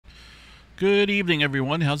Good evening,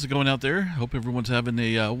 everyone. How's it going out there? Hope everyone's having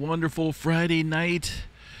a wonderful Friday night.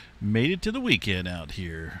 Made it to the weekend out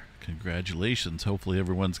here. Congratulations. Hopefully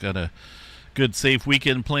everyone's got a good, safe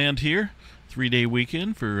weekend planned here. 3-day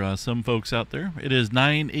weekend for some folks out there. It is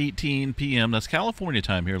 9:18 p.m. That's California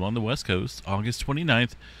time here along the West Coast. August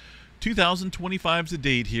 29th, 2025 is the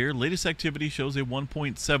date here. Latest activity shows a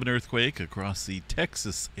 1.7 earthquake across the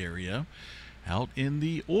Texas area. Out in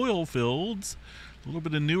the oil fields. A little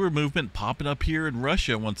bit of newer movement popping up here in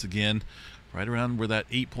Russia once again, right around where that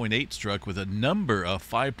 8.8 struck with a number of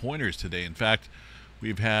 5-pointers today. In fact,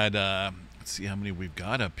 we've had, let's see how many we've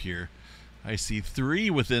got up here. I see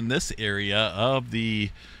 3 within this area of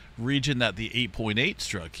the region that the 8.8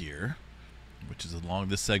 struck here, which is along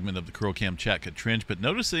this segment of the Kuril Kamchatka Trench. But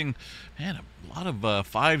noticing, man, a lot of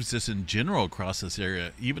 5s just in general across this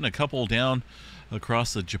area, even a couple down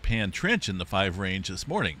across the Japan Trench in the 5 range this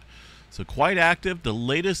morning. So quite active. The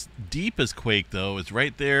latest deepest quake, though, is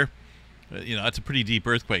right there. That's a pretty deep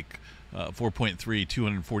earthquake, 4.3,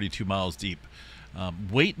 242 miles deep.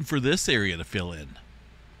 Waiting for this area to fill in.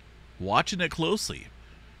 Watching it closely.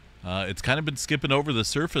 It's kind of been skipping over the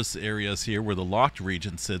surface areas here where the locked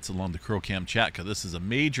region sits along the Kuril Kamchatka. This is a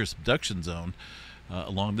major subduction zone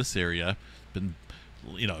along this area. Been,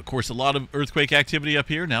 of course, a lot of earthquake activity up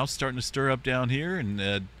here. Now it's starting to stir up down here,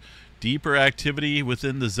 and deeper activity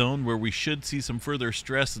within the zone where we should see some further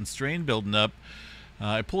stress and strain building up.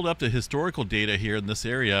 I pulled up the historical data here in this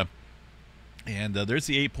area, and there's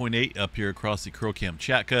the 8.8 up here across the Kuril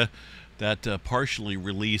Kamchatka that partially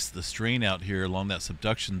released the strain out here along that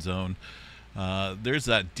subduction zone. There's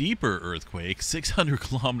that deeper earthquake, 600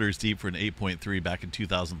 kilometers deep for an 8.3 back in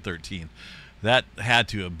 2013. That had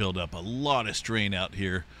to have built up a lot of strain out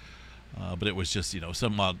here. But it was just,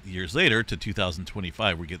 some odd years later to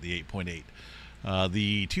 2025 we get the 8.8.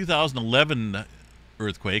 The 2011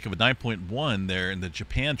 earthquake of a 9.1 there in the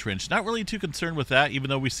Japan Trench, not really too concerned with that, even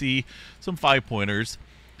though we see some 5-pointers.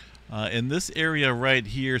 In this area right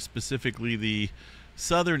here, specifically the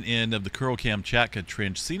southern end of the Kuril Kamchatka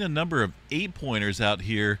Trench, seen a number of 8-pointers out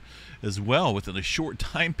here as well within a short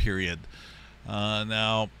time period.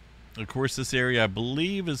 Now, of course, this area, I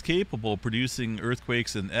believe, is capable of producing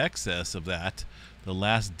earthquakes in excess of that. The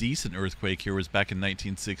last decent earthquake here was back in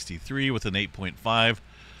 1963 with an 8.5.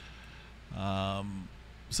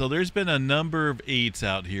 So there's been a number of 8s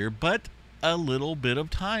out here, but a little bit of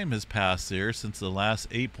time has passed there since the last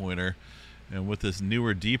 8-pointer. And with this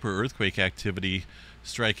newer, deeper earthquake activity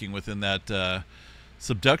striking within that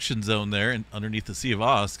subduction zone there and underneath the Sea of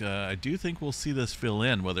Osk, I do think we'll see this fill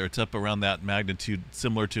in. Whether it's up around that magnitude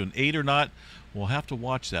similar to an 8 or not, we'll have to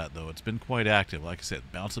watch that, though. It's been quite active, like I said,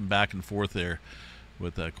 bouncing back and forth there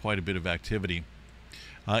with quite a bit of activity.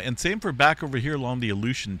 And same for back over here along the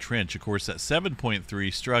Aleutian Trench. Of course, that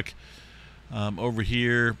 7.3 struck over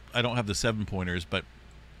here. I don't have the 7-pointers, but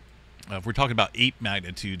if we're talking about 8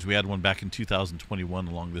 magnitudes, we had one back in 2021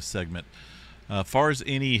 along this segment. As far as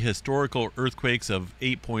any historical earthquakes of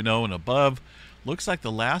 8.0 and above, looks like the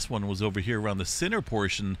last one was over here around the center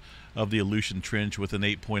portion of the Aleutian Trench with an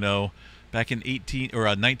 8.0 back in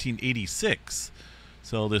 1986.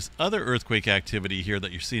 So this other earthquake activity here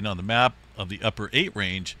that you're seeing on the map of the upper 8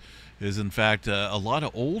 range is in fact a lot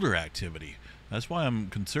of older activity. That's why I'm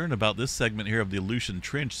concerned about this segment here of the Aleutian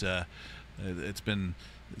Trench. It's been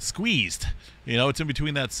squeezed. It's in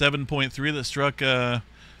between that 7.3 that struck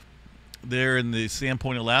there in the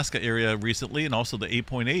Sandpoint, Alaska area recently, and also the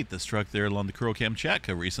 8.8 that struck there along the Kuril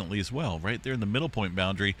Kamchatka recently as well, right there in the middle point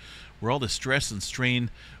boundary where all the stress and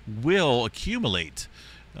strain will accumulate.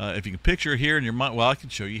 If you can picture here in your mind, well, I can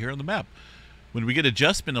show you here on the map. When we get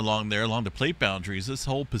adjustment along there, along the plate boundaries, this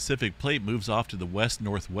whole Pacific plate moves off to the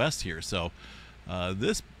west-northwest here. So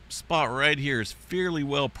this spot right here is fairly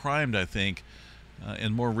well primed, I think,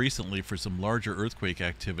 and more recently for some larger earthquake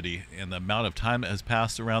activity. And the amount of time that has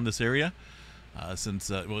passed around this area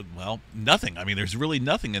since, nothing. I mean, there's really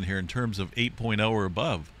nothing in here in terms of 8.0 or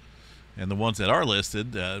above. And the ones that are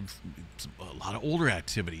listed, a lot of older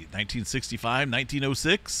activity, 1965,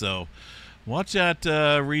 1906. So watch that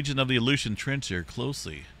region of the Aleutian Trench here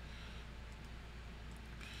closely.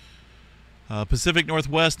 Pacific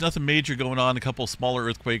Northwest, nothing major going on. A couple smaller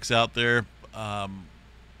earthquakes out there.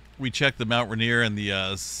 We checked the Mount Rainier and the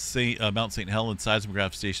Mount St. Helens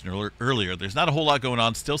seismograph station earlier. There's not a whole lot going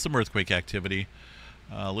on. Still some earthquake activity.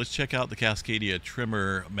 Let's check out the Cascadia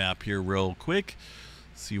tremor map here real quick.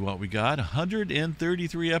 See what we got.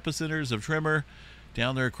 133 epicenters of tremor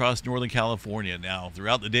down there across Northern California. Now,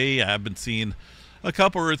 throughout the day, I've been seeing a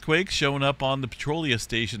couple earthquakes showing up on the Petrolia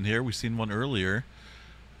station here. We've seen one earlier.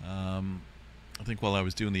 I think while I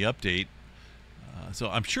was doing the update. So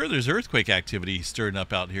I'm sure there's earthquake activity stirring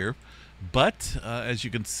up out here, but as you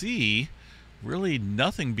can see, really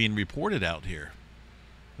nothing being reported out here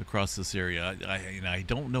across this area. I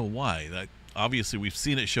don't know why. Obviously, we've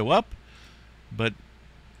seen it show up, but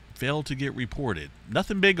failed to get reported.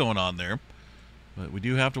 Nothing big going on there, but we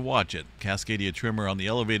do have to watch it. Cascadia tremor on the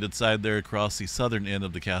elevated side there across the southern end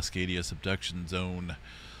of the Cascadia subduction zone.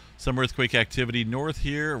 Some earthquake activity north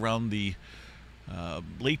here around the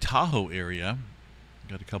Lake Tahoe area.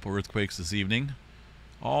 Got a couple earthquakes this evening.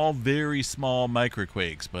 All very small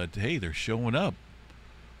microquakes, but hey, they're showing up.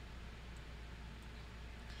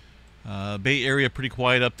 Bay Area pretty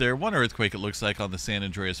quiet up there. One earthquake it looks like on the San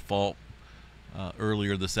Andreas Fault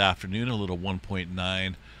earlier this afternoon, a little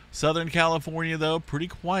 1.9. Southern California though, pretty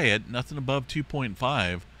quiet, nothing above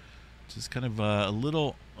 2.5. Just kind of a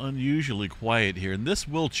little unusually quiet here, and this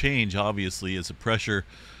will change obviously as the pressure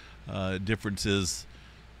differences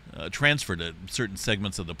transfer to certain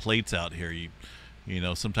segments of the plates out here. You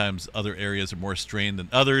know, sometimes other areas are more strained than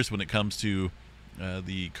others when it comes to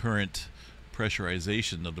the current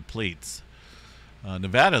pressurization of the plates.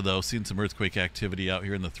 Nevada, though, seen some earthquake activity out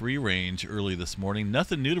here in the 3 range early this morning.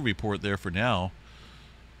 Nothing new to report there for now.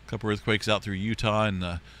 A couple earthquakes out through Utah,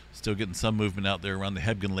 and still getting some movement out there around the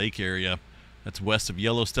Hebgen Lake area. That's west of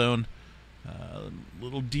Yellowstone.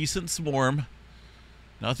 Little decent swarm.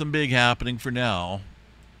 Nothing big happening for now.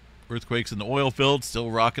 Earthquakes in the oil field,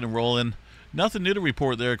 still rocking and rolling. Nothing new to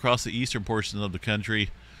report there across the eastern portion of the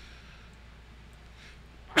country.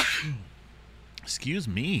 Excuse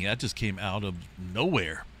me, that just came out of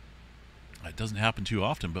nowhere. It doesn't happen too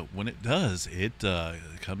often, but when it does, it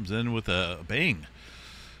comes in with a bang.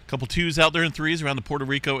 A couple 2s out there and 3s around the Puerto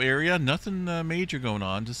Rico area. Nothing major going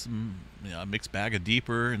on, just some mixed bag of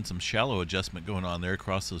deeper and some shallow adjustment going on there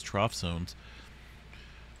across those trough zones.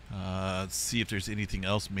 Let's see if there's anything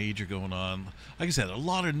else major going on. Like I said, a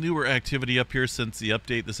lot of newer activity up here since the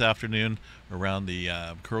update this afternoon around the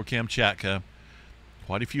Kuril Kamchatka.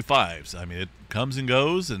 Quite a few 5s. I mean, it comes and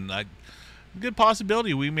goes, and good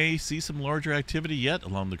possibility we may see some larger activity yet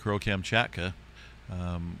along the Kuril Kamchatka.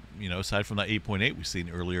 Aside from that 8.8 we've seen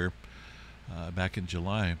earlier back in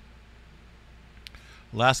July.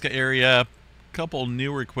 Alaska area, couple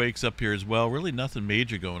newer quakes up here as well. Really nothing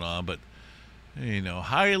major going on, but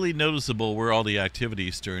highly noticeable where all the activity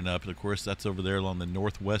is stirring up. And of course, that's over there along the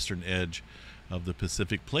northwestern edge of the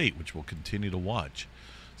Pacific Plate, which we'll continue to watch.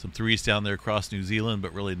 Some 3s down there across New Zealand,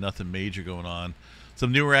 but really nothing major going on.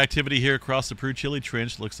 Some newer activity here across the Peru-Chile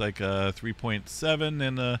Trench. Looks like 3.7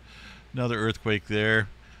 and another earthquake there.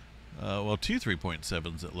 Two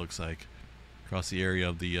 3.7s it looks like across the area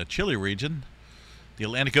of the Chile region. The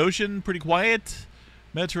Atlantic Ocean, pretty quiet.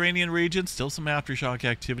 Mediterranean region, still some aftershock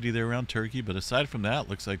activity there around Turkey, but aside from that,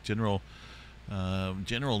 looks like general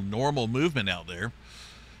normal movement out there.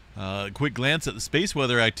 Quick glance at the space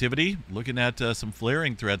weather activity, looking at some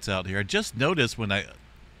flaring threats out here. I just noticed when I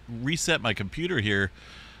reset my computer here,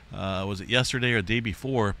 was it yesterday or the day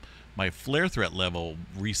before, my flare threat level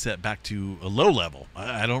reset back to a low level.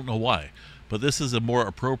 I don't know why, but this is a more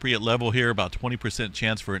appropriate level here, about 20%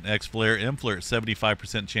 chance for an X flare, M flare at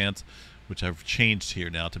 75% chance, which I've changed here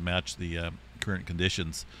now to match the current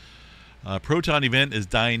conditions. Proton event is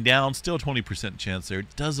dying down, still 20% chance there.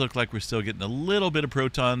 It does look like we're still getting a little bit of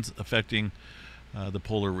protons affecting the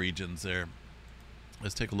polar regions there.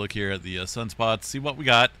 Let's take a look here at the sunspots, see what we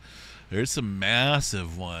got. There's some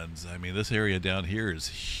massive ones. I mean, this area down here is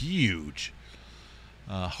huge.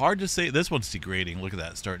 Hard to say. This one's degrading. Look at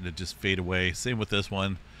that, starting to just fade away. Same with this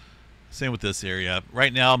one. Same with this area.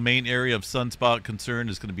 Right now, main area of sunspot concern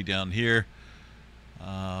is going to be down here.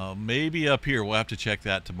 Maybe up here. We'll have to check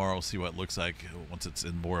that tomorrow, see what it looks like once it's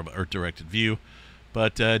in more of an Earth-directed view.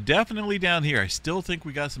 But definitely down here, I still think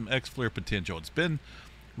we got some X-flare potential. It's been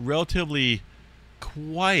relatively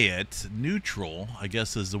quiet, neutral, I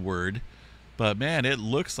guess is the word. But, man, it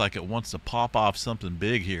looks like it wants to pop off something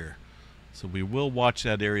big here. So we will watch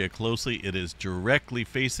that area closely. It is directly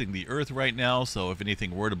facing the Earth right now, so if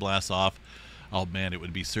anything were to blast off, oh, man, it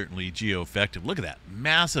would be certainly geo-effective. Look at that.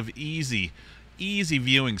 Massive, easy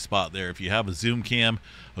viewing spot there. If you have a zoom cam,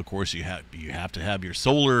 of course you have to have your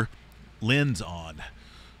solar lens on,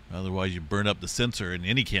 otherwise you burn up the sensor in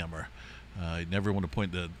any camera. You never want to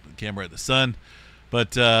point the camera at the sun,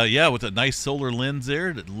 but yeah, with a nice solar lens there,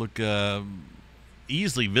 it look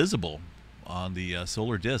easily visible on the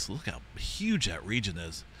solar disk. Look how huge that region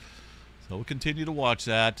is. So we'll continue to watch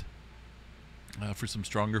that for some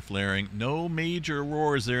stronger flaring. No major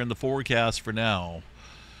roars there in the forecast for now.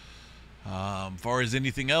 As far as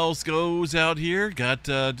anything else goes out here, got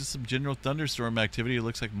just some general thunderstorm activity. It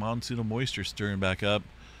looks like monsoonal moisture stirring back up.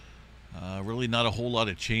 Really not a whole lot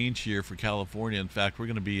of change here for California. In fact, we're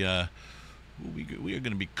going to be we are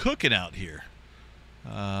going to be cooking out here,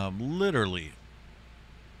 literally.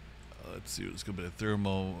 Let's see what's going to be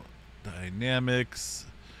thermodynamics.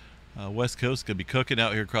 West Coast going to be cooking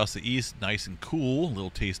out here across the east, nice and cool, a little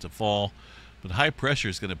taste of fall. But high pressure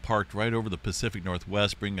is going to park right over the Pacific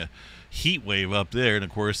Northwest, bring a heat wave up there, and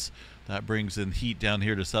of course that brings in heat down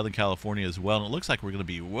here to Southern California as well. And it looks like we're going to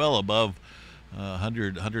be well above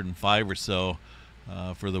 100, 105 or so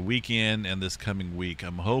for the weekend and this coming week.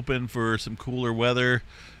 I'm hoping for some cooler weather,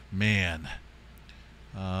 man.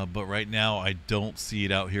 But right now I don't see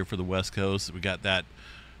it out here for the West Coast. We got that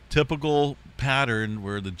typical pattern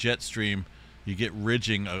where the jet stream, you get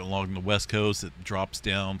ridging along the West Coast. It drops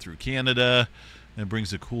down through Canada and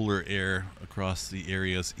brings a cooler air across the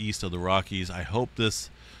areas east of the Rockies. I hope this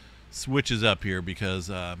switches up here because,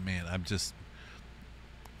 man,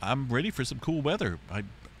 I'm ready for some cool weather.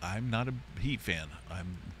 I'm not a heat fan.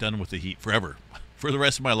 I'm done with the heat forever, for the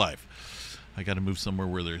rest of my life. I got to move somewhere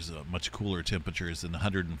where there's much cooler temperatures than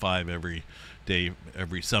 105 every day,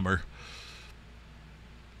 every summer.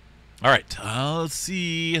 All right, let's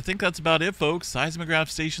see. I think that's about it, folks. Seismograph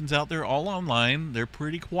stations out there all online. They're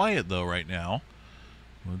pretty quiet, though, right now.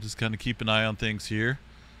 We'll just kind of keep an eye on things here.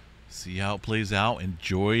 See how it plays out.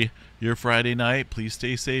 Enjoy your Friday night. Please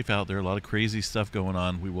stay safe out there. A lot of crazy stuff going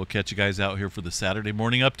on. We will catch you guys out here for the Saturday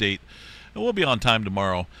morning update. And we'll be on time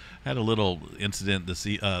tomorrow. I had a little incident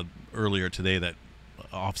earlier today that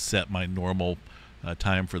offset my normal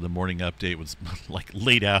time for the morning update. It was like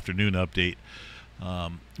late afternoon update.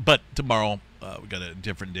 But tomorrow we got a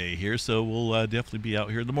different day here, so we'll definitely be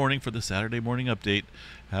out here in the morning for the Saturday morning update.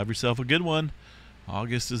 Have yourself a good one.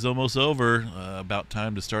 August is almost over. About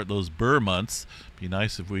time to start those burr months. Be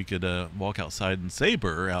nice if we could walk outside and say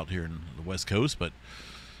burr out here in the West Coast, but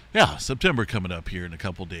yeah, September coming up here in a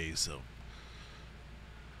couple days, so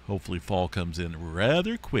hopefully fall comes in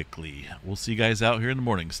rather quickly. We'll see you guys out here in the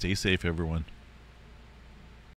morning. Stay safe, everyone.